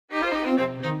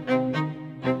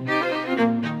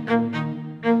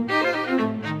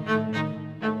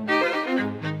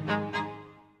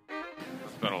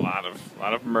Been a lot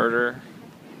of murder,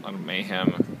 a lot of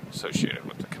mayhem associated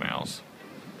with the canals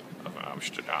of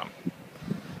Amsterdam.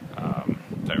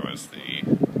 There was the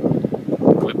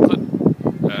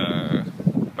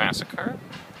massacre,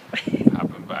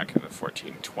 happened back in the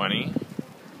 1420.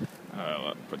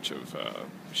 A bunch of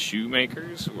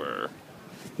shoemakers were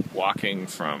walking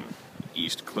from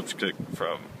East Klipstik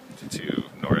to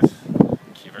North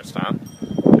Kieverstaan,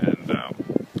 and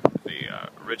the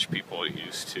rich people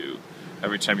used to,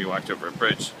 every time you walked over a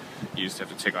bridge, you used to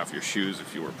have to take off your shoes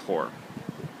if you were poor.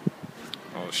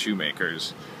 Well, the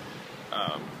shoemakers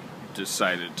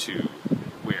decided to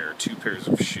wear 2 pairs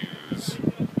of shoes,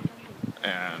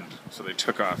 and so they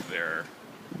took off their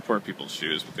poor people's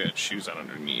shoes, but they had shoes on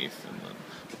underneath, and then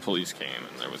the police came,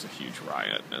 and there was a huge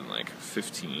riot, and like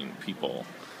 15 people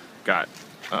got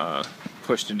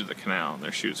pushed into the canal, and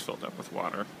their shoes filled up with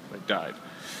water. They died.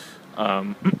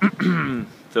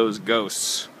 Those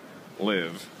ghosts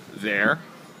live there,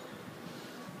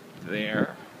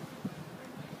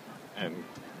 and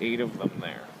 8 of them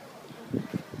there.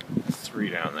 3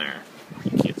 down there.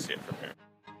 You can't see it from here.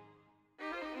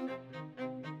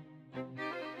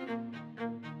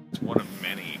 It's one of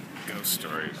many ghost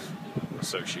stories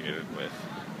associated with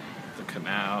the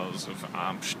Canals of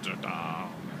Amsterdam.